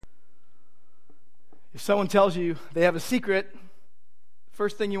If someone tells you they have a secret, the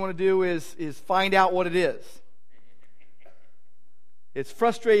first thing you want to do is find out what it is. It's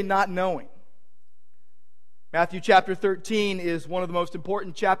frustrating not knowing. Matthew chapter 13 is one of the most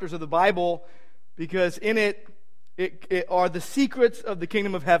important chapters of the Bible because in it are the secrets of the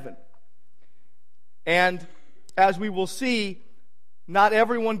kingdom of heaven. And as we will see, not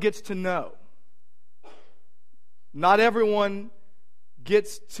everyone gets to know. Not everyone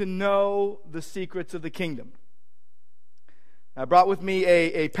gets to know the secrets of the kingdom. I brought with me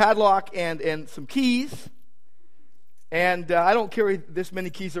a padlock and some keys. And I don't carry this many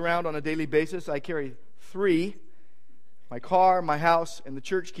keys around on a daily basis. I carry 3. My car, my house, and the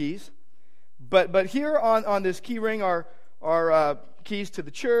church keys. But here on this key ring are keys to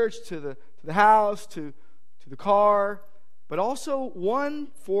the church, to the house, to the car, but also one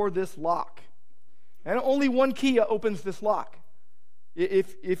for this lock. And only one key opens this lock.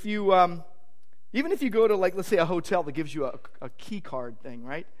 If you even if you go to, like, let's say a hotel that gives you a key card thing,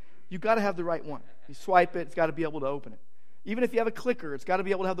 right? You've got to have the right one. You swipe it, it's got to be able to open it. Even if you have a clicker, it's got to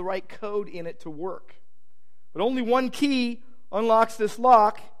be able to have the right code in it to work. But only one key unlocks this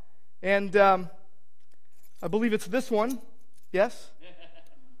lock, and I believe it's this one. Yes?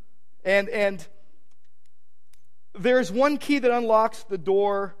 And there's one key that unlocks the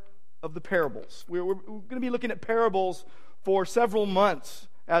door of the parables. We're going to be looking at parables for several months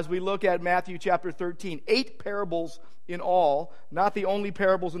as we look at Matthew chapter 13. 8 parables in all, not the only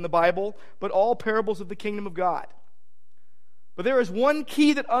parables in the Bible, but all parables of the kingdom of God. But there is one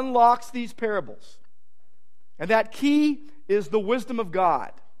key that unlocks these parables, and that key is the wisdom of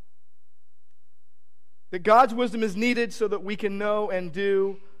God. That God's wisdom is needed so that we can know and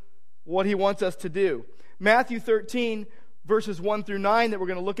do what He wants us to do. Matthew 13, verses 1 through 9 that we're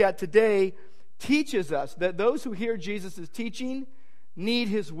going to look at today teaches us that those who hear Jesus' teaching need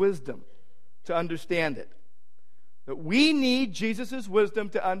His wisdom to understand it. That we need Jesus' wisdom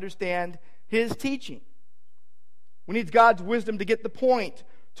to understand His teaching. We need God's wisdom to get the point,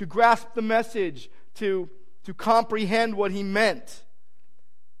 to grasp the message, to comprehend what He meant.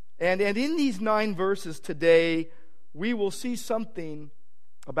 And in these 9 verses today, we will see something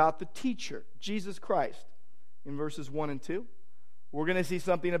about the teacher, Jesus Christ, in verses 1 and 2. We're going to see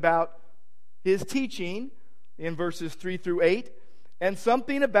something about His teaching in verses 3 through 8, and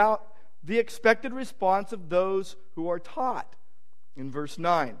something about the expected response of those who are taught in verse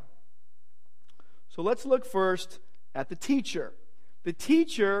 9. So let's look first at the teacher. The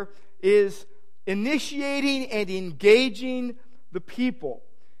teacher is initiating and engaging the people.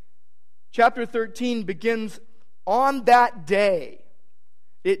 Chapter 13 begins on that day.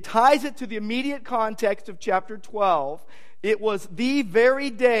 It ties it to the immediate context of chapter 12. It was the very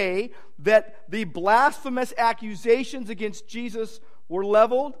day that the blasphemous accusations against Jesus were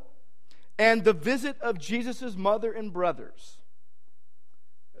leveled, and the visit of Jesus' mother and brothers.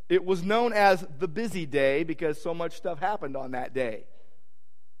 It was known as the busy day because so much stuff happened on that day.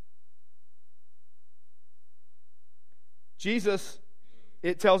 Jesus,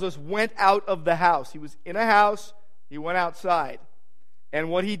 it tells us, went out of the house. He was in a house, he went outside. And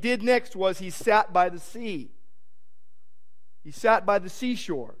what he did next was he sat by the sea. He sat by the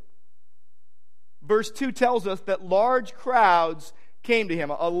seashore. Verse 2 tells us that large crowds came to him.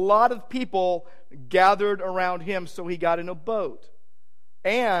 A lot of people gathered around him, so he got in a boat.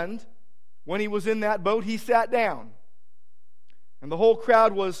 And when he was in that boat, he sat down. And the whole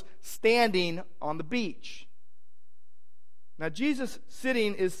crowd was standing on the beach. Now, Jesus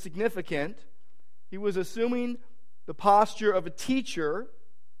sitting is significant. He was assuming the posture of a teacher.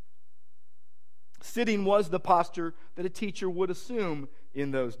 Sitting was the posture that a teacher would assume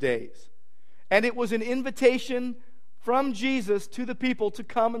in those days. And it was an invitation from Jesus to the people to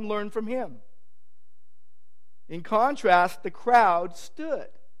come and learn from him. In contrast, the crowd stood.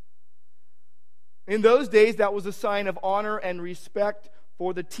 In those days, that was a sign of honor and respect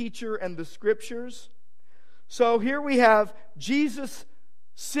for the teacher and the scriptures. So here we have Jesus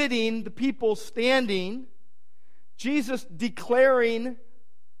sitting, the people standing, Jesus declaring,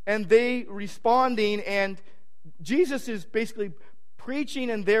 and they responding, and Jesus is basically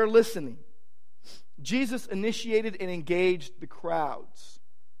preaching and they're listening. Jesus initiated and engaged the crowds.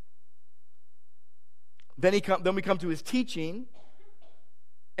 Then we come to his teaching.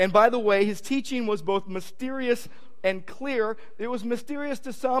 And by the way, his teaching was both mysterious and clear. It was mysterious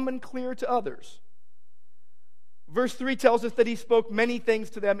to some and clear to others. Verse 3 tells us that he spoke many things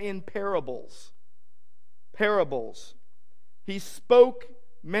to them in parables. Parables. He spoke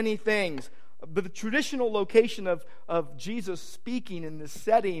many things. But the traditional location of Jesus speaking in this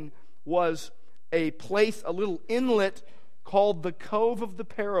setting was a place, a little inlet called the Cove of the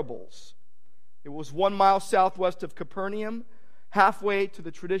Parables. It was 1 mile southwest of Capernaum, halfway to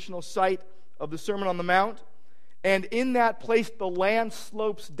the traditional site of the Sermon on the Mount. And in that place, the land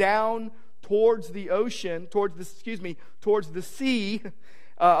slopes down towards the ocean, towards the sea,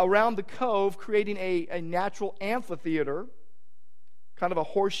 around the cove, creating a natural amphitheater, kind of a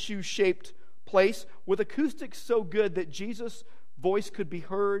horseshoe-shaped place, with acoustics so good that Jesus' voice could be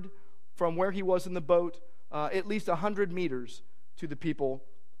heard from where he was in the boat, at least 100 meters to the people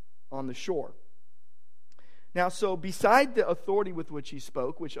on the shore. Now, so beside the authority with which he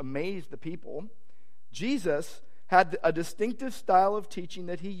spoke, which amazed the people, Jesus had a distinctive style of teaching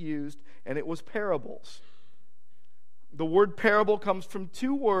that he used, and it was parables. The word parable comes from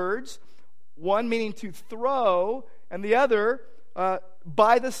two words, one meaning to throw, and the other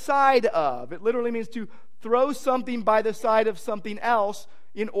by the side of. It literally means to throw something by the side of something else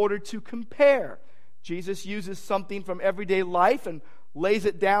in order to compare. Jesus uses something from everyday life and lays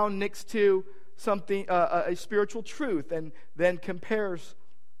it down next to something, a spiritual truth, and then compares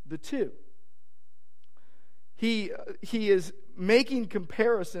the two. He is making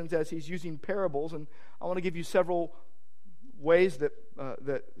comparisons as he's using parables, and I want to give you several ways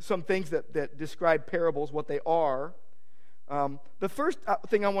that some things that describe parables, what they are. The first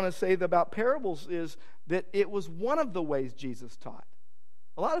thing I want to say about parables is that it was one of the ways Jesus taught.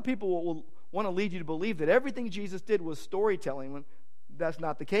 A lot of people will want to lead you to believe that everything Jesus did was storytelling, when that's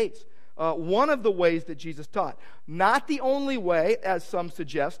not the case. One of the ways that Jesus taught. Not the only way, as some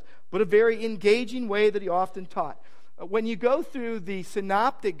suggest, but a very engaging way that he often taught. When you go through the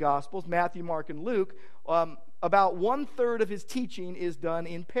synoptic Gospels, Matthew, Mark, and Luke, about 1/3 of his teaching is done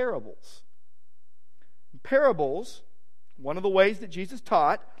in parables. Parables, one of the ways that Jesus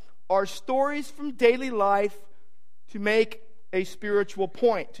taught, are stories from daily life to make a spiritual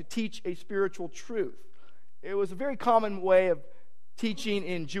point, to teach a spiritual truth. It was a very common way of teaching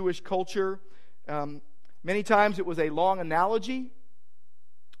in Jewish culture. Many times it was a long analogy,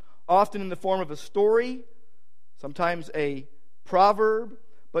 often in the form of a story, sometimes a proverb,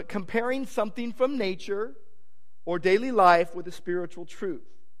 but comparing something from nature or daily life with a spiritual truth.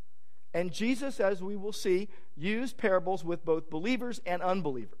 And Jesus, as we will see, used parables with both believers and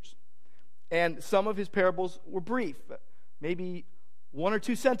unbelievers. And some of his parables were brief, maybe 1 or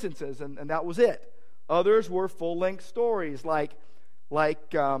 2 sentences, and that was it. Others were full-length stories, like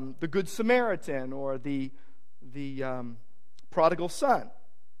the Good Samaritan or the prodigal son.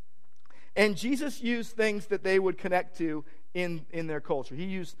 And Jesus used things that they would connect to in their culture. He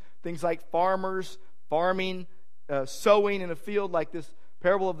used things like farmers, farming, sowing in a field, like this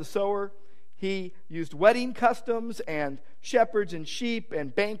parable of the sower. He used wedding customs and shepherds and sheep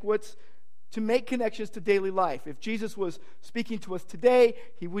and banquets to make connections to daily life. If Jesus was speaking to us today,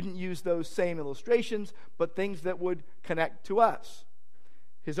 he wouldn't use those same illustrations, but things that would connect to us.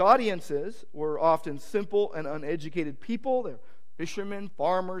 His audiences were often simple and uneducated people. They're fishermen,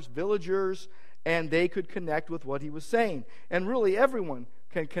 farmers, villagers, and they could connect with what he was saying. And really, everyone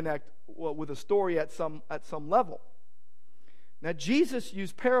can connect with a story at some level. Now, Jesus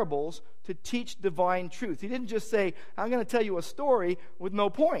used parables to teach divine truth. He didn't just say, I'm going to tell you a story with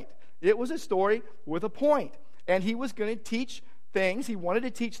no point. It was a story with a point. And he was going to teach things. He wanted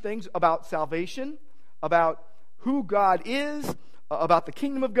to teach things about salvation, about who God is, about the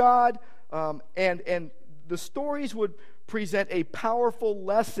kingdom of God, and the stories would present a powerful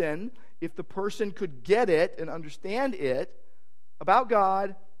lesson if the person could get it and understand it about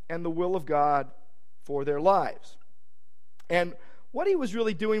God and the will of God for their lives. And what he was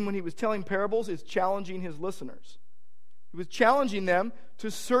really doing when he was telling parables is challenging his listeners. He was challenging them to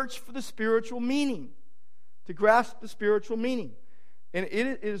search for the spiritual meaning, to grasp the spiritual meaning. And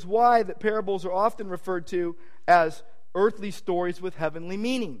it is why that parables are often referred to as earthly stories with heavenly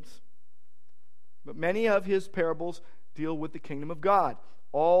meanings. But many of his parables deal with the kingdom of God.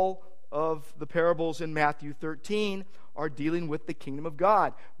 All of the parables in Matthew 13 are dealing with the kingdom of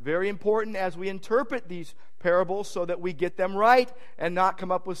God. Very important as we interpret these parables so that we get them right and not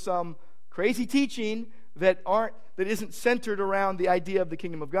come up with some crazy teaching that isn't centered around the idea of the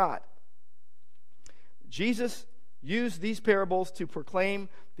kingdom of God. Jesus used these parables to proclaim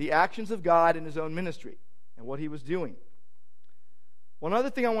the actions of God in his own ministry and what he was doing. One other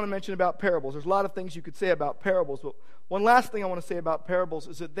thing I want to mention about parables, there's a lot of things you could say about parables, but one last thing I want to say about parables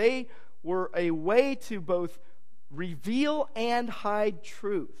is that they were a way to both reveal and hide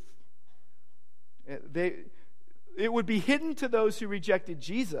truth. It would be hidden to those who rejected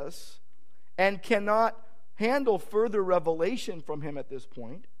Jesus and cannot handle further revelation from him at this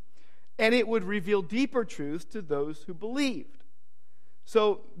point, and it would reveal deeper truths to those who believed.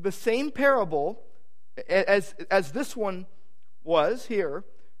 So the same parable as this one was here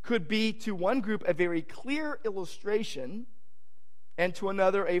could be to one group a very clear illustration and to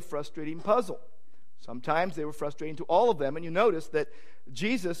another a frustrating puzzle. Sometimes they were frustrating to all of them, and you notice that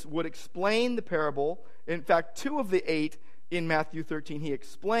Jesus would explain the parable. In fact, 2 of the 8 in Matthew 13 he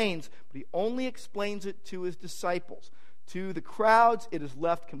explains, but he only explains it to his disciples. To the crowds, it is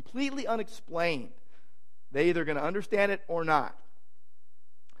left completely unexplained. They're either going to understand it or not.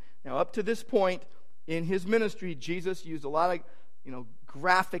 Now, up to this point in his ministry, Jesus used a lot of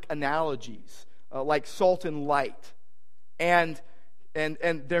graphic analogies, like salt and light. And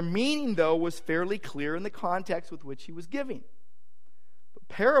their meaning, though, was fairly clear in the context with which he was giving. But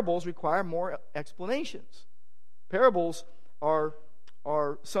parables require more explanations. Parables are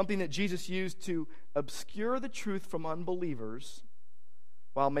something that Jesus used to obscure the truth from unbelievers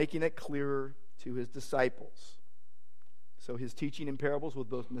while making it clearer to his disciples. So his teaching in parables was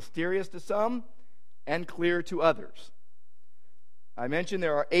both mysterious to some and clear to others. I mentioned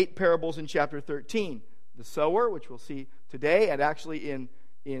there are 8 parables in chapter 13. The sower, which we'll see today, and actually in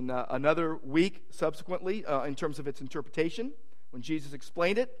another week subsequently in terms of its interpretation, when Jesus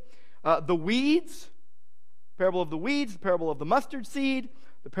explained it. The weeds, parable of the weeds, the parable of the mustard seed,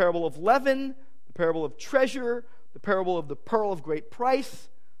 the parable of leaven, the parable of treasure, the parable of the pearl of great price,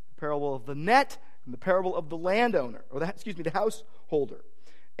 the parable of the net, and the parable of the landowner, or the householder.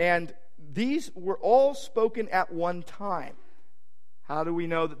 And these were all spoken at one time. How do we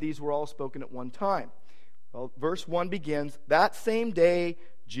know that these were all spoken at one time? Well, verse 1 begins, "That same day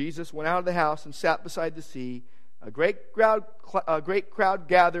Jesus went out of the house and sat beside the sea. A great crowd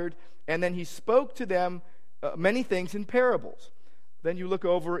gathered, and then he spoke to them many things in parables." Then you look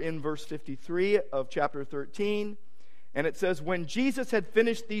over in verse 53 of chapter 13, and it says, "When Jesus had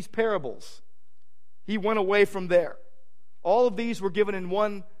finished these parables, he went away from there." All of these were given in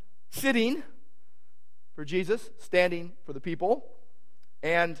one sitting for Jesus, standing for the people.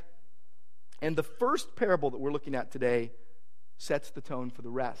 And the first parable that we're looking at today sets the tone for the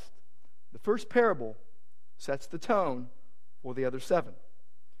rest. The first parable sets the tone for the other 7.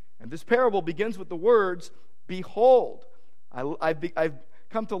 And this parable begins with the words, "Behold." I've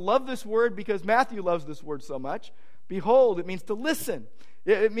come to love this word because Matthew loves this word so much. Behold, it means to listen.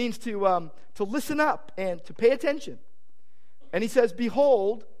 It means to listen up and to pay attention. And he says,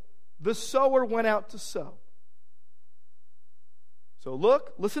 "Behold, the sower went out to sow." So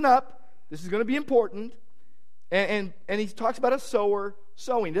look, listen up. This is going to be important. And he talks about a sower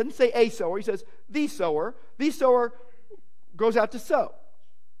sowing. He doesn't say a sower. He says the sower. The sower goes out to sow.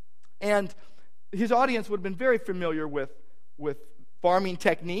 And his audience would have been very familiar with farming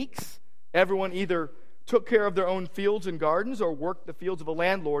techniques. Everyone either took care of their own fields and gardens or worked the fields of a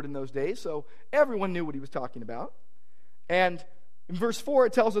landlord in those days. So everyone knew what he was talking about. And in verse 4,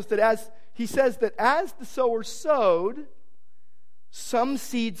 it tells us that as the sower sowed, some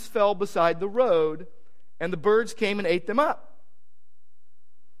seeds fell beside the road, and the birds came and ate them up.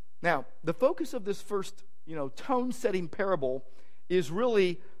 Now, the focus of this first, tone-setting parable is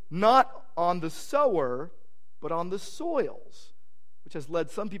really not on the sower, but on the soils, which has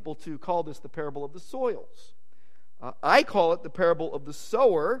led some people to call this the parable of the soils. I call it the parable of the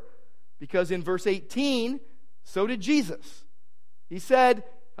sower because in verse 18, so did Jesus. He said,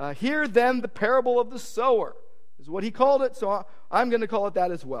 "Hear then the parable of the sower," is what he called it, so I'm going to call it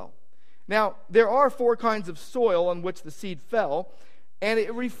that as well. Now, there are 4 kinds of soil on which the seed fell, and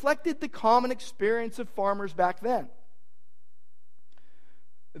it reflected the common experience of farmers back then.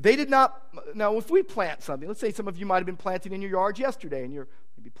 They did not, now if we plant something, let's say some of you might have been planting in your yard yesterday, and you're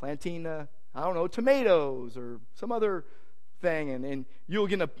maybe planting, tomatoes or some other thing, and you're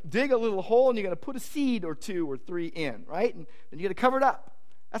going to dig a little hole, and you're going to put a seed or 2 or 3 in, right? And then you're going to cover it up.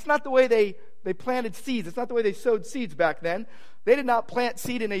 That's not the way they planted seeds. It's not the way they sowed seeds back then. They did not plant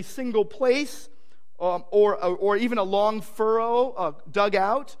seed in a single place or even a long furrow dug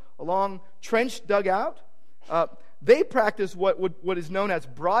out, a long trench dug out. They practiced what is known as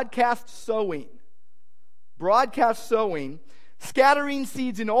broadcast sowing. Broadcast sowing, scattering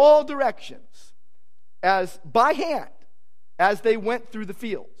seeds in all directions as by hand as they went through the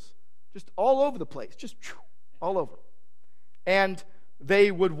fields. Just all over the place. Just all over. And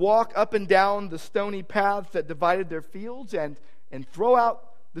they would walk up and down the stony paths that divided their fields and throw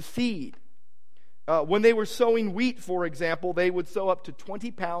out the seed. When they were sowing wheat, for example, they would sow up to 20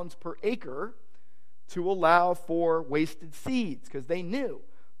 pounds per acre to allow for wasted seeds, because they knew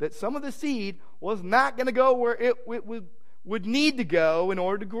that some of the seed was not going to go where it would need to go in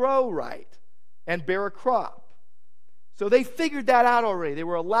order to grow right and bear a crop. So they figured that out already. They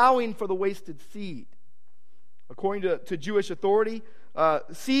were allowing for the wasted seed. According to Jewish authority,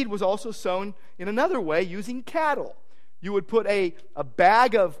 seed was also sown in another way using cattle. you would put a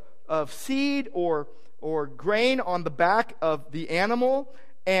bag of seed or grain on the back of the animal,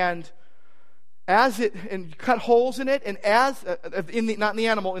 and you cut holes in it, and not in the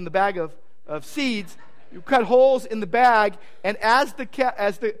animal, in the bag of seeds, you cut holes in the bag, and as the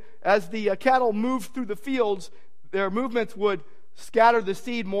cattle moved through the fields, their movements would scatter the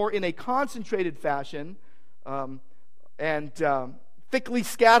seed more in a concentrated fashion, and thickly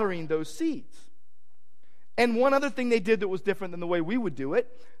scattering those seeds. And one other thing they did that was different than the way we would do it,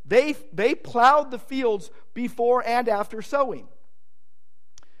 they plowed the fields before and after sowing.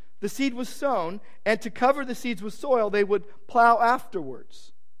 The seed was sown, and to cover the seeds with soil, they would plow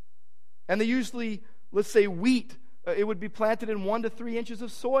afterwards. And they usually, let's say wheat, it would be planted in 1 to 3 inches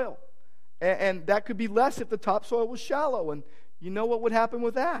of soil. And that could be less if the topsoil was shallow, and you know what would happen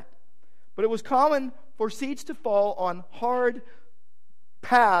with that. But it was common for seeds to fall on hard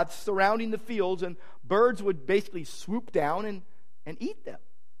paths surrounding the fields, and birds would basically swoop down and eat them.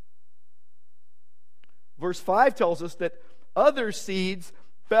 Verse 5 tells us that other seeds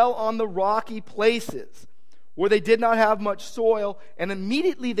fell on the rocky places where they did not have much soil, and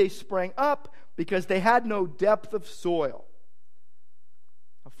immediately they sprang up because they had no depth of soil.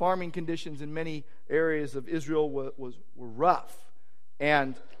 Farming conditions in many areas of Israel were rough,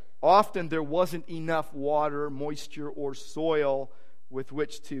 and often there wasn't enough water, moisture, or soil with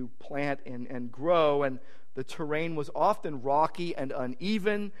which to plant and grow, and the terrain was often rocky and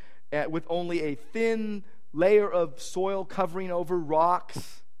uneven, with only a thin layer of soil covering over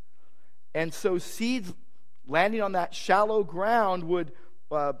rocks. And so seeds landing on that shallow ground would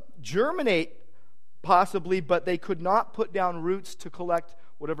germinate possibly, but they could not put down roots to collect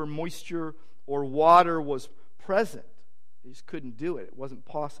whatever moisture or water was present. They just couldn't do it. It wasn't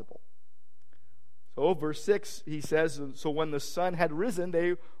possible. So verse 6, he says, so when the sun had risen,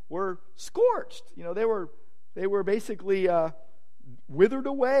 they were scorched. They were basically withered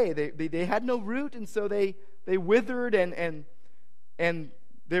away. They had no root, and so they withered and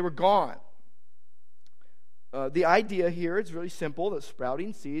they were gone. The idea here is really simple, that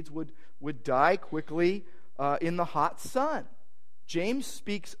sprouting seeds would die quickly in the hot sun. James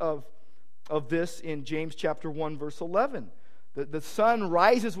speaks of this in James chapter 1, verse 11. The sun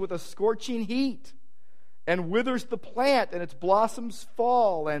rises with a scorching heat and withers the plant, and its blossoms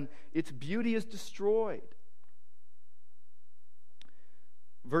fall, and its beauty is destroyed.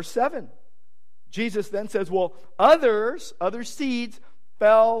 Verse 7, Jesus then says, well, other seeds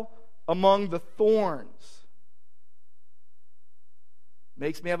fell among the thorns.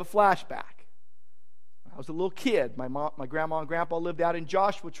 Makes me have a flashback. I was a little kid. My grandma and grandpa lived out in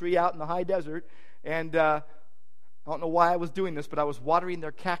Joshua Tree out in the high desert, and I don't know why I was doing this, but I was watering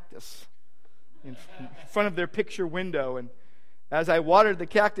their cactus in front of their picture window, and as I watered the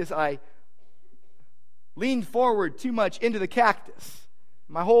cactus, I leaned forward too much into the cactus.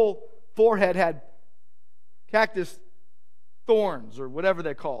 My whole forehead had cactus thorns, or whatever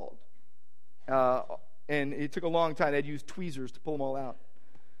they're called, and it took a long time. They'd use tweezers to pull them all out.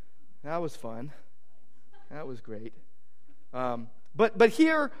 That was fun. That was great. But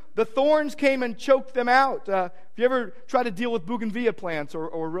here, the thorns came and choked them out. If you ever try to deal with bougainvillea plants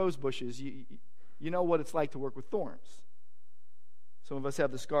or rose bushes, you know what it's like to work with thorns. Some of us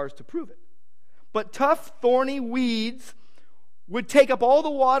have the scars to prove it. But tough, thorny weeds would take up all the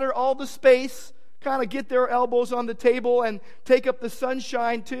water, all the space, kind of get their elbows on the table and take up the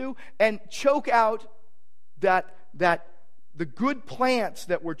sunshine too, and choke out the good plants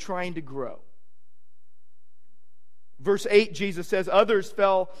that we're trying to grow. Verse 8, Jesus says, others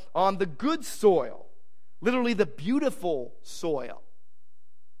fell on the good soil, literally the beautiful soil,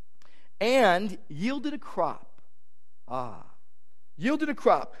 and yielded a crop. Yielded a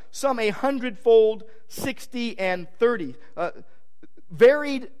crop, some 100-fold, 60 and 30.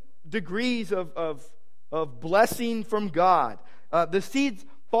 Varied degrees of blessing from God. The seed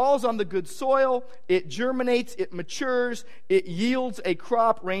falls on the good soil, it germinates, it matures, it yields a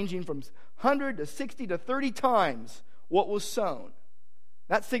crop ranging from 100 to 60 to 30 times what was sown.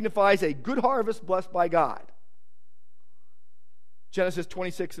 That signifies a good harvest blessed by God. Genesis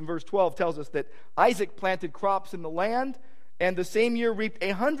 26 and verse 12 tells us that Isaac planted crops in the land, and the same year reaped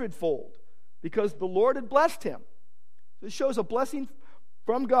 100-fold, because the Lord had blessed him. This shows a blessing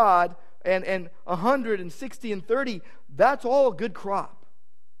from God, and 100 and 60 and 30, that's all a good crop.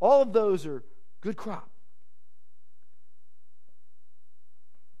 All of those are good crop.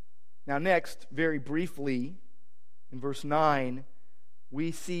 Now next, very briefly, in verse 9,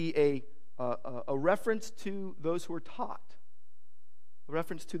 we see a reference to those who are taught. A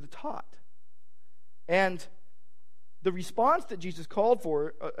reference to the taught. And the response that Jesus called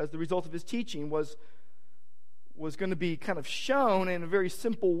for as the result of his teaching was was going to be kind of shown in a very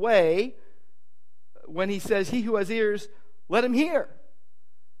simple way when he says, "He who has ears, let him hear."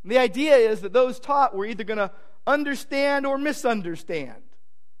 And the idea is that those taught were either going to understand or misunderstand.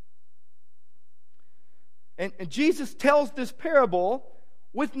 And Jesus tells this parable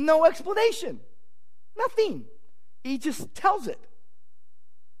with no explanation. Nothing. He just tells it.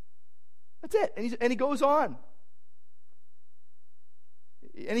 That's it. And he goes on.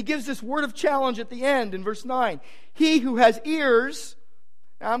 And he gives this word of challenge at the end in verse 9. He who has ears.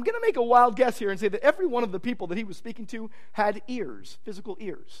 Now I'm going to make a wild guess here and say that every one of the people that he was speaking to had ears, physical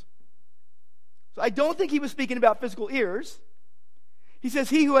ears. So I don't think he was speaking about physical ears. He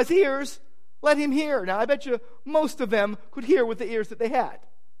says, he who has ears, let him hear. Now I bet you most of them could hear with the ears that they had.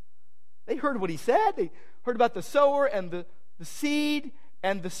 They heard what he said. They heard about the sower and the seed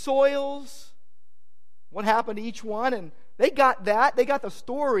and the soils, what happened to each one, and they got that. They got the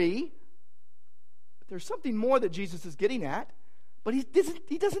story. But there's something more that Jesus is getting at, but he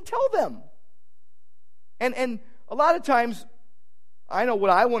doesn't tell them. And a lot of times, I know what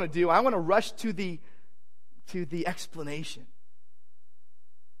I want to do. I want to rush to the explanation.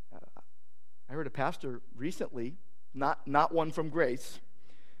 I heard a pastor recently, not one from Grace,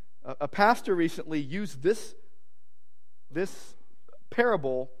 a pastor recently used this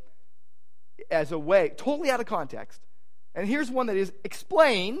parable as a way, totally out of context. And here's one that is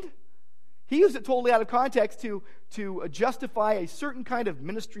explained. He used it totally out of context to justify a certain kind of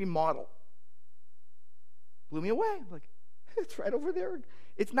ministry model. Blew me away. I'm like, it's right over there.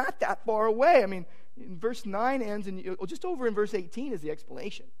 It's not that far away. I mean, in verse 9 ends, and just over in verse 18 is the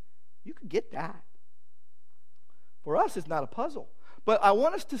explanation. You can get that. For us, it's not a puzzle. But I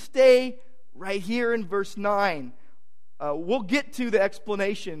want us to stay right here in verse 9. We'll get to the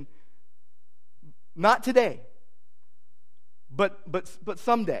explanation, not today, but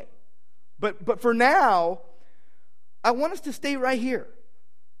someday. But for now, I want us to stay right here.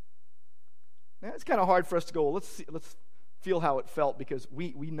 Now, it's kind of hard for us to go, well, let's feel how it felt, because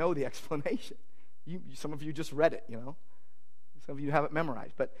we know the explanation. Some of you just read it, Some of you have it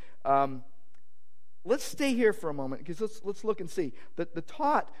memorized. But let's stay here for a moment, because let's look and see. The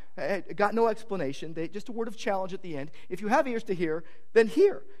taught got no explanation. Just a word of challenge at the end. If you have ears to hear, then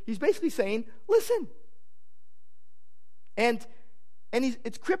hear. He's basically saying, listen. And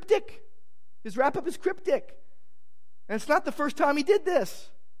it's cryptic. His wrap-up is cryptic. And it's not the first time he did this.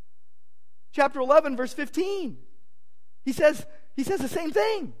 Chapter 11, verse 15. He says the same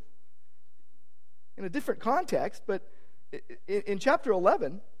thing. In a different context, but in chapter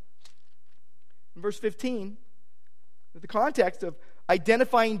 11, in verse 15, the context of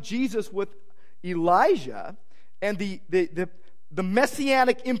identifying Jesus with Elijah and the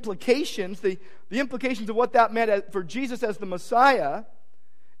messianic implications, the implications of what that meant for Jesus as the Messiah,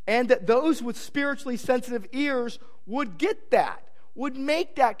 and that those with spiritually sensitive ears would get that, would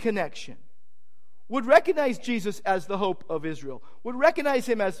make that connection, would recognize Jesus as the hope of Israel, would recognize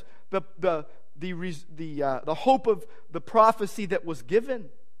him as the hope of the prophecy that was given.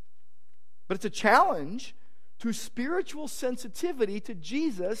 But it's a challenge to spiritual sensitivity to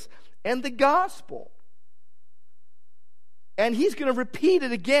Jesus and the gospel. And he's going to repeat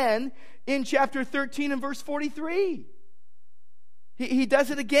it again in chapter 13 and verse 43. He does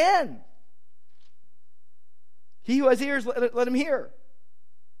it again. He who has ears, let him hear.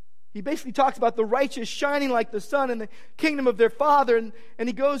 He basically talks about the righteous shining like the sun in the kingdom of their Father. And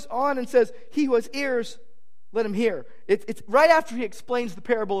he goes on and says, he who has ears, let him hear. It's right after he explains the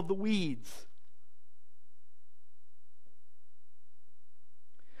parable of the weeds.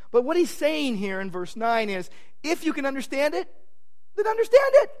 But what he's saying here in verse 9 is, if you can understand it, then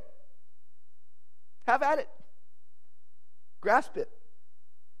understand it. Have at it. Grasp it.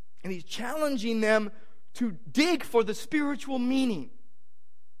 And he's challenging them to dig for the spiritual meaning,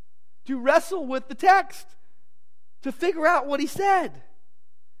 to wrestle with the text, to figure out what he said.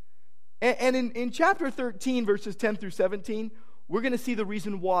 And in chapter 13, verses 10 through 17, we're going to see the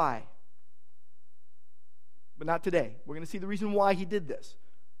reason why. But not today. We're going to see the reason why he did this.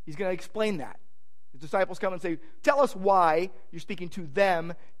 He's going to explain that. His disciples come and say, tell us why you're speaking to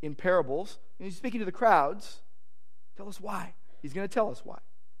them in parables. And he's speaking to the crowds. Tell us why. He's going to tell us why.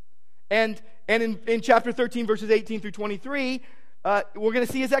 And in chapter 13, verses 18 through 23, we're going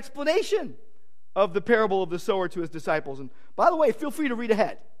to see his explanation of the parable of the sower to his disciples. And by the way, feel free to read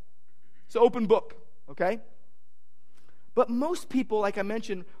ahead. It's an open book, okay? But most people, like I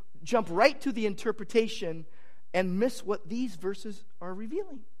mentioned, jump right to the interpretation and miss what these verses are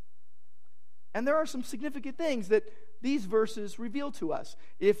revealing. And there are some significant things that these verses reveal to us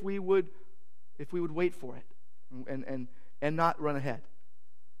if we would wait for it and not run ahead.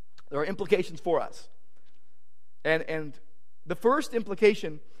 There are implications for us. And the first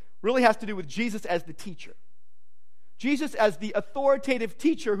implication really has to do with Jesus as the teacher. Jesus as the authoritative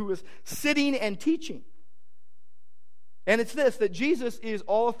teacher who is sitting and teaching. And it's this, that Jesus is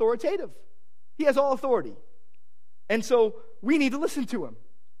all authoritative. He has all authority. And so we need to listen to him.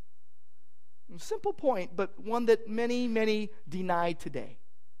 Simple point, but one that many, many deny today.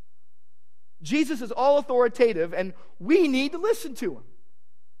 Jesus is all authoritative, and we need to listen to him.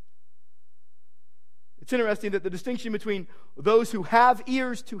 It's interesting that the distinction between those who have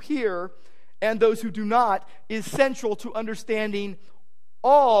ears to hear and those who do not is central to understanding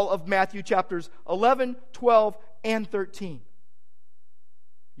all of Matthew chapters 11, 12, and 13.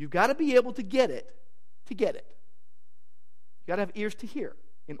 You've got to be able to get it to get it. You've got to have ears to hear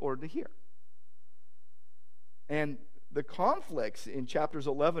in order to hear. And the conflicts in chapters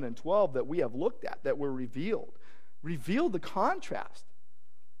 11 and 12 that we have looked at, that were revealed the contrast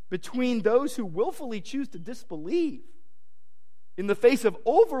between those who willfully choose to disbelieve in the face of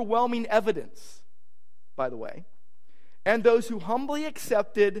overwhelming evidence, by the way, and those who humbly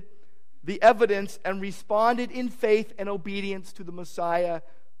accepted the evidence and responded in faith and obedience to the Messiah,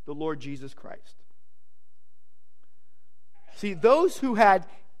 the Lord Jesus Christ. See, those who had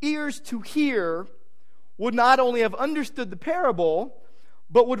ears to hear would not only have understood the parable,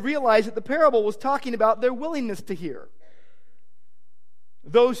 but would realize that the parable was talking about their willingness to hear.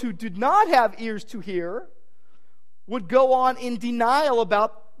 Those who did not have ears to hear would go on in denial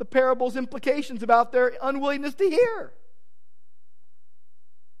about the parable's implications, about their unwillingness to hear.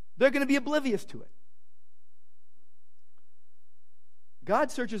 They're going to be oblivious to it.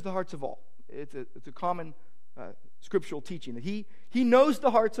 God searches the hearts of all. It's a common scriptural teaching that he knows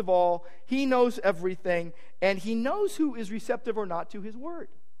the hearts of all, he knows everything, and he knows who is receptive or not to his word.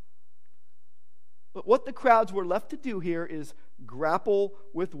 But what the crowds were left to do here is grapple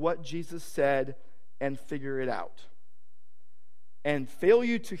with what Jesus said and figure it out. And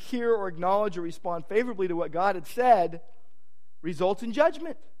failure to hear or acknowledge or respond favorably to what God had said results in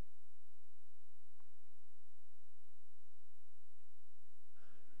judgment.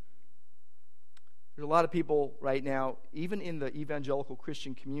 There's a lot of people right now, even in the evangelical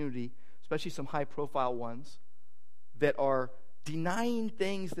Christian community, especially some high-profile ones, that are denying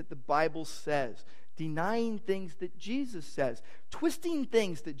things that the Bible says, denying things that Jesus says, twisting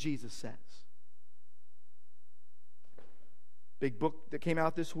things that Jesus says. Big book that came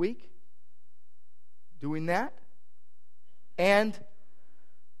out this week, doing that. And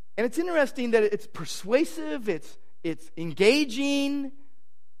it's interesting that it's persuasive, it's engaging,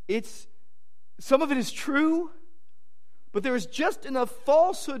 some of it is true, but there is just enough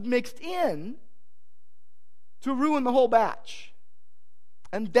falsehood mixed in to ruin the whole batch.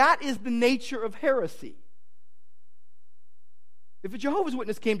 And that is the nature of heresy. If a Jehovah's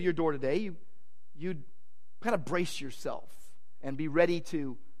Witness came to your door today, you'd kind of brace yourself and be ready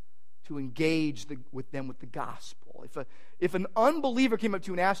to engage with them with the gospel. If an unbeliever came up to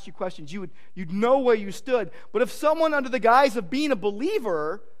you and asked you questions, you'd know where you stood. But if someone under the guise of being a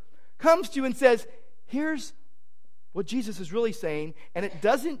believer comes to you and says, here's what Jesus is really saying, and it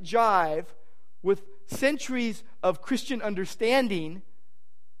doesn't jive with centuries of Christian understanding,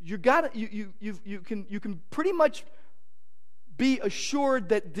 you can pretty much be assured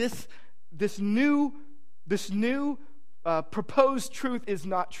that this new proposed truth is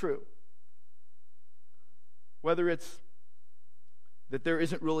not true. Whether it's that there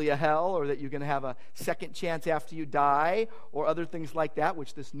isn't really a hell, or that you're going to have a second chance after you die, or other things like that,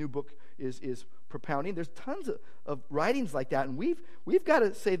 which this new book is propounding. There's tons of writings like that, and we've got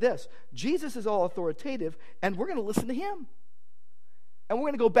to say this: Jesus is all authoritative, and we're going to listen to him. And we're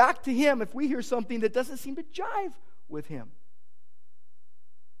going to go back to him if we hear something that doesn't seem to jive with him.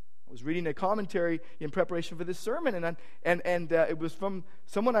 I was reading a commentary in preparation for this sermon, and it was from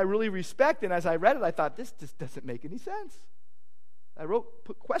someone I really respect, and as I read it, I thought, this just doesn't make any sense. I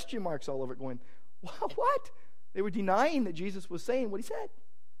put question marks all over it going, what? They were denying that Jesus was saying what he said.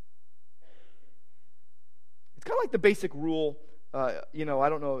 It's kind of like the basic rule, I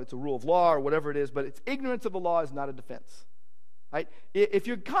don't know if it's a rule of law or whatever it is, but it's ignorance of the law is not a defense. Right? If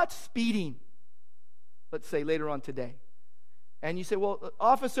you're caught speeding, let's say later on today, and you say, well,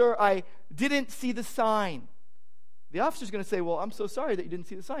 officer, I didn't see the sign. The officer's going to say, well, I'm so sorry that you didn't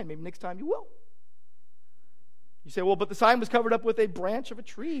see the sign. Maybe next time you will. You say, well, but the sign was covered up with a branch of a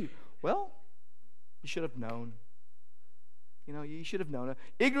tree. Well, you should have known. You should have known.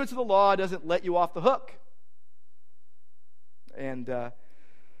 Ignorance of the law doesn't let you off the hook. And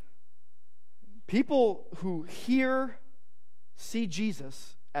people who see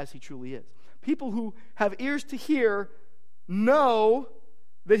Jesus as he truly is. People who have ears to hear know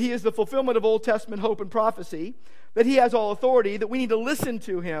that he is the fulfillment of Old Testament hope and prophecy, that he has all authority, that we need to listen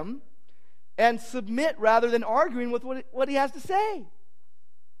to him and submit rather than arguing with what he has to say.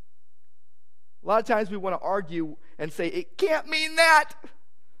 A lot of times we want to argue and say, it can't mean that.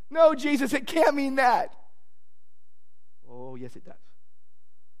 No, Jesus, it can't mean that. Oh, yes, it does.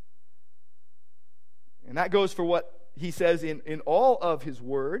 And that goes for what he says in all of his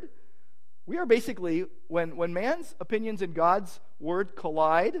word. We are basically, when man's opinions and God's word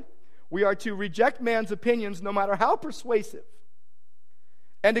collide, we are to reject man's opinions no matter how persuasive,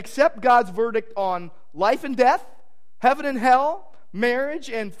 and accept God's verdict on life and death, heaven and hell, marriage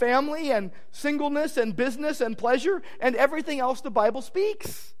and family and singleness and business and pleasure and everything else the Bible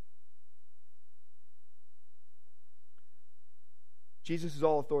speaks. Jesus is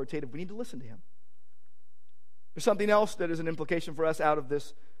all authoritative. We need to listen to him. There's something else that is an implication for us out of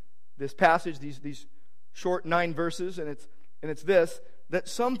this passage, these short 9 verses, and it's this, that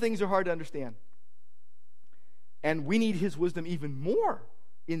some things are hard to understand. And we need his wisdom even more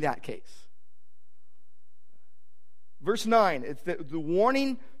in that case. Verse 9, it's the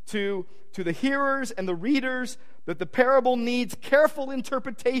warning to the hearers and the readers that the parable needs careful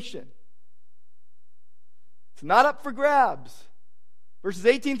interpretation. It's not up for grabs. Verses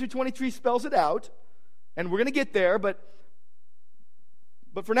 18 through 23 spells it out, and we're going to get there, but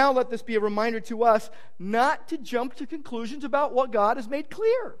for now, let this be a reminder to us not to jump to conclusions about what God has made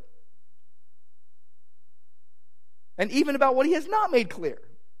clear. And even about what he has not made clear.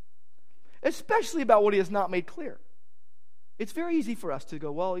 Especially about what he has not made clear. It's very easy for us to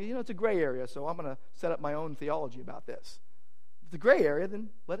go, well, it's a gray area, so I'm going to set up my own theology about this. If it's a gray area, then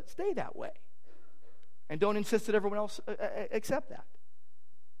let it stay that way. And don't insist that everyone else accept that.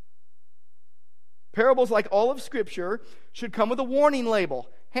 Parables, like all of Scripture, should come with a warning label.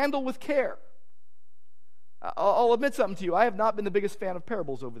 Handle with care. I'll admit something to you. I have not been the biggest fan of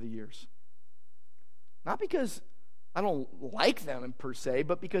parables over the years. Not because I don't like them per se,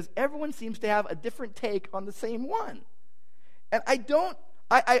 but because everyone seems to have a different take on the same one. And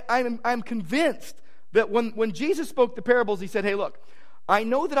I'm convinced that when Jesus spoke the parables, he said, hey, look, I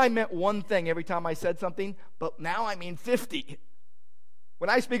know that I meant one thing every time I said something, but now I mean 50. When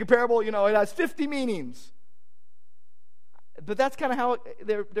I speak a parable, it has 50 meanings. But that's kind of how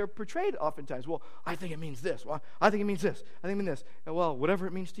they're portrayed oftentimes. Well, I think it means this. Well, I think it means this. I think it means this. Well, whatever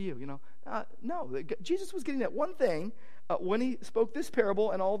it means to you, No, Jesus was getting that one thing when he spoke this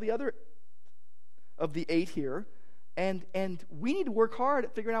parable and all the other of the 8 here. And we need to work hard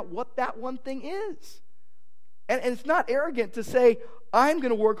at figuring out what that one thing is. And it's not arrogant to say, I'm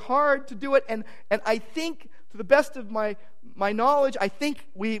going to work hard to do it. And I think, to the best of my knowledge, I think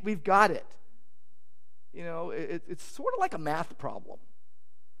we've got it. It's sort of like a math problem.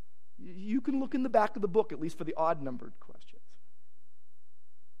 You can look in the back of the book, at least for the odd-numbered questions.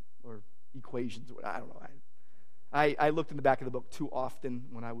 Or equations. I don't know. I looked in the back of the book too often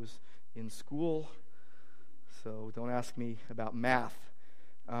when I was in school. So don't ask me about math.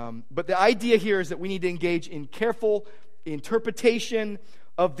 But the idea here is that we need to engage in careful interpretation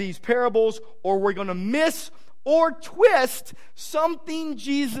of these parables, or we're going to miss or twist something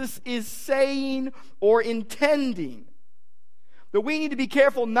Jesus is saying or intending. That we need to be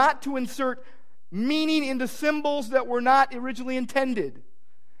careful not to insert meaning into symbols that were not originally intended.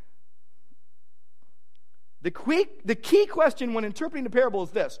 The key question when interpreting the parable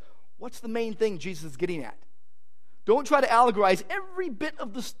is this: what's the main thing Jesus is getting at? Don't try to allegorize every bit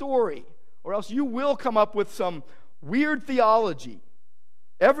of the story, or else you will come up with some weird theology.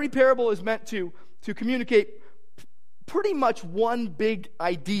 Every parable is meant to communicate pretty much one big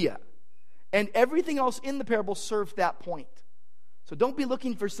idea, and everything else in the parable serves that point. So don't be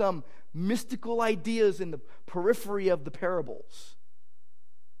looking for some mystical ideas in the periphery of the parables.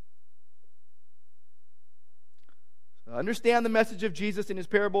 To understand the message of Jesus in his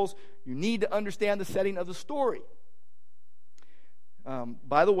parables, you need to understand the setting of the story.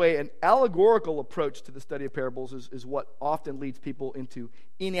 By the way, an allegorical approach to the study of parables is what often leads people into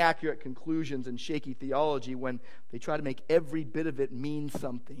inaccurate conclusions and shaky theology when they try to make every bit of it mean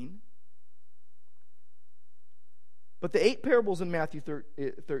something. But the 8 parables in Matthew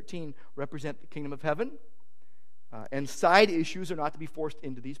 13 represent the kingdom of heaven, and side issues are not to be forced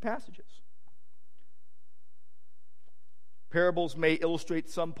into these passages. Parables may illustrate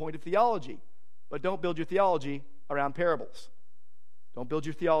some point of theology, but don't build your theology around parables. Don't build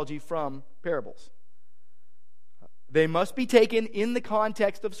your theology from parables. They must be taken in the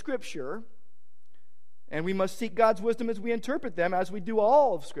context of Scripture, and we must seek God's wisdom as we interpret them, as we do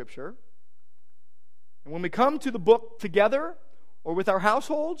all of Scripture. And when we come to the book together, or with our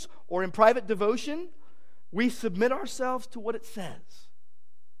households, or in private devotion, we submit ourselves to what it says.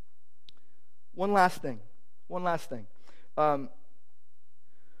 One last thing.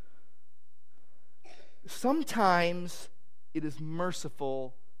 Sometimes it is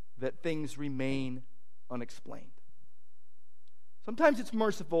merciful that things remain unexplained. Sometimes it's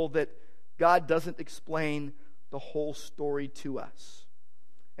merciful that God doesn't explain the whole story to us.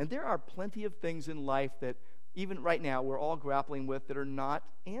 And there are plenty of things in life that even right now we're all grappling with that are not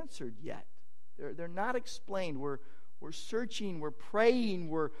answered yet. They're not explained. We're searching, we're praying,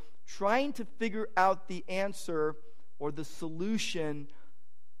 we're trying to figure out the answer or the solution,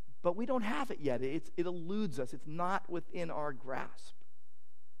 but we don't have it yet. It eludes us. It's not within our grasp.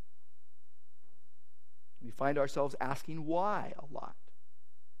 We find ourselves asking why a lot.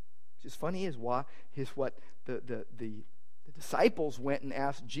 Which is funny is what the disciples went and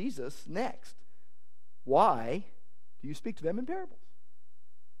asked Jesus next. Why do you speak to them in parables?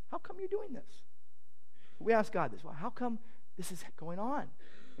 How come you're doing this? We ask God this. Well, how come this is going on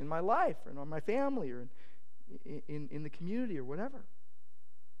in my life or in my family or in the community or whatever?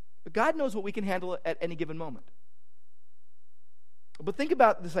 But God knows what we can handle at any given moment. But think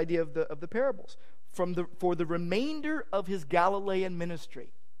about this idea of the parables. For the remainder of his Galilean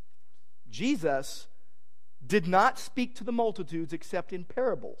ministry, Jesus did not speak to the multitudes except in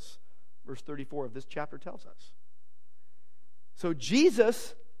parables. Verse 34 of this chapter tells us. So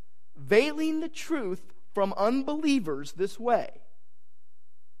Jesus, veiling the truth from unbelievers this way,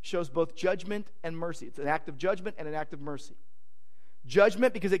 shows both judgment and mercy. It's an act of judgment and an act of mercy.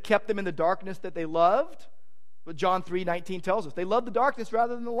 Judgment because it kept them in the darkness that they loved. But John 3:19 tells us they loved the darkness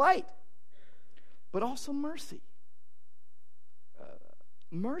rather than the light. But also mercy.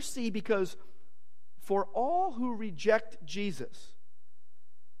 Mercy because for all who reject Jesus,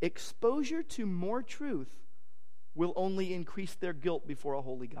 exposure to more truth will only increase their guilt before a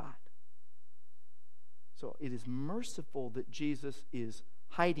holy God. So it is merciful that Jesus is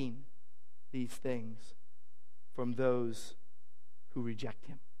hiding these things from those who reject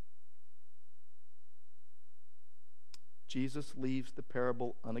him. Jesus leaves the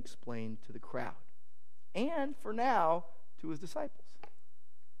parable unexplained to the crowd, and for now, to his disciples.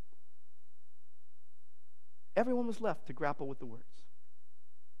 Everyone was left to grapple with the words.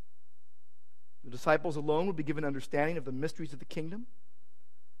 The disciples alone would be given understanding of the mysteries of the kingdom.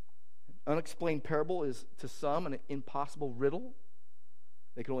 An unexplained parable is, to some, an impossible riddle.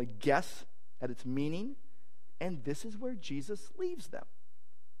 They can only guess at its meaning, and this is where Jesus leaves them.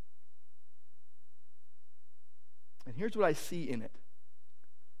 And here's what I see in it.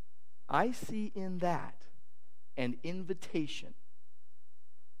 I see in that an invitation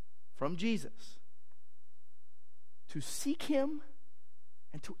from Jesus to seek him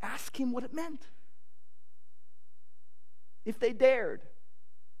and to ask him what it meant. If they dared.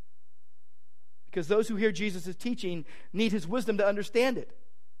 Because those who hear Jesus' teaching need his wisdom to understand it.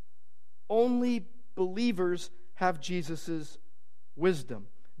 Only believers have Jesus' wisdom.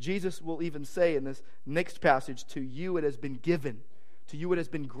 Jesus will even say in this next passage, to you it has been given. To you it has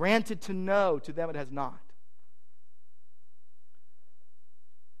been granted to know. To them it has not.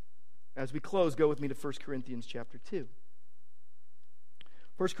 As we close, go with me to 1 Corinthians chapter 2.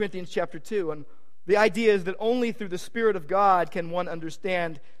 1 Corinthians chapter 2. And the idea is that only through the Spirit of God can one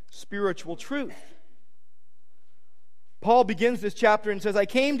understand spiritual truth. Paul begins this chapter and says, I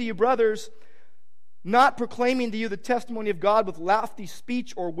came to you, brothers, not proclaiming to you the testimony of God with lofty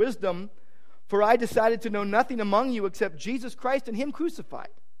speech or wisdom, for I decided to know nothing among you except Jesus Christ and him crucified.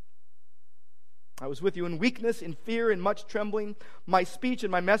 I was with you in weakness, in fear, in much trembling. My speech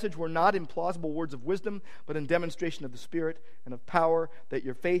and my message were not in plausible words of wisdom, but in demonstration of the Spirit and of power, that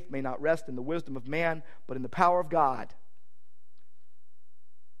your faith may not rest in the wisdom of man, but in the power of God.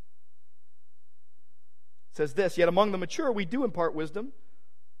 It says this, yet among the mature we do impart wisdom,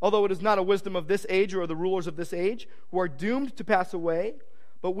 although it is not a wisdom of this age or of the rulers of this age, who are doomed to pass away,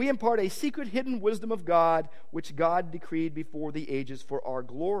 but we impart a secret hidden wisdom of God, which God decreed before the ages for our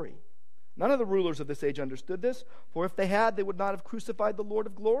glory. None of the rulers of this age understood this, for if they had, they would not have crucified the Lord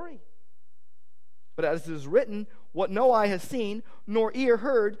of glory. But as it is written, what no eye has seen, nor ear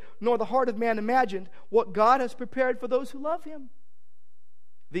heard, nor the heart of man imagined, what God has prepared for those who love him.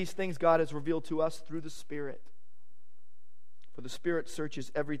 These things God has revealed to us through the Spirit. For the Spirit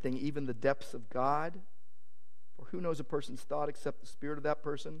searches everything, even the depths of God. For who knows a person's thought except the spirit of that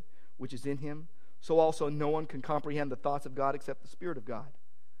person, which is in him? So also no one can comprehend the thoughts of God except the Spirit of God.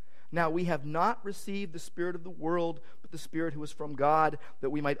 Now we have not received the spirit of the world, but the Spirit who is from God, that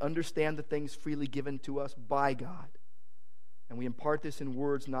we might understand the things freely given to us by God. And we impart this in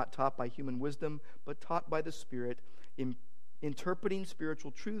words not taught by human wisdom, but taught by the Spirit, interpreting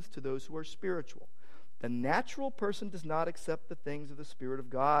spiritual truth to those who are spiritual. The natural person does not accept the things of the Spirit of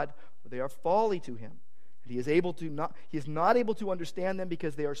God, for they are folly to him. And he is not able to understand them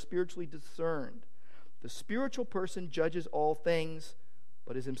because they are spiritually discerned. The spiritual person judges all things,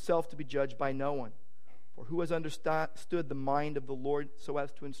 but is himself to be judged by no one. For who has understood the mind of the Lord so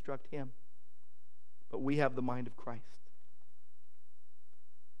as to instruct him? But we have the mind of Christ.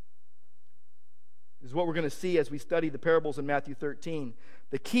 This is what we're going to see as we study the parables in Matthew 13.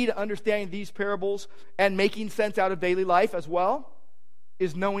 The key to understanding these parables and making sense out of daily life as well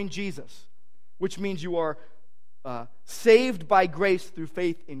is knowing Jesus, which means you are saved by grace through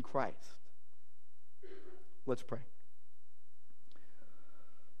faith in Christ. Let's pray.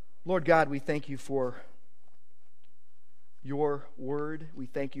 Lord God, we thank you for your word. We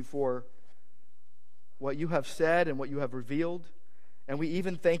thank you for what you have said and what you have revealed. And we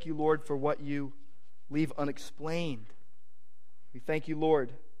even thank you, Lord, for what you leave unexplained. We thank you,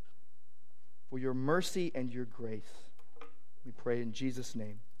 Lord, for your mercy and your grace. We pray in Jesus'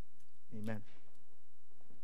 name. Amen.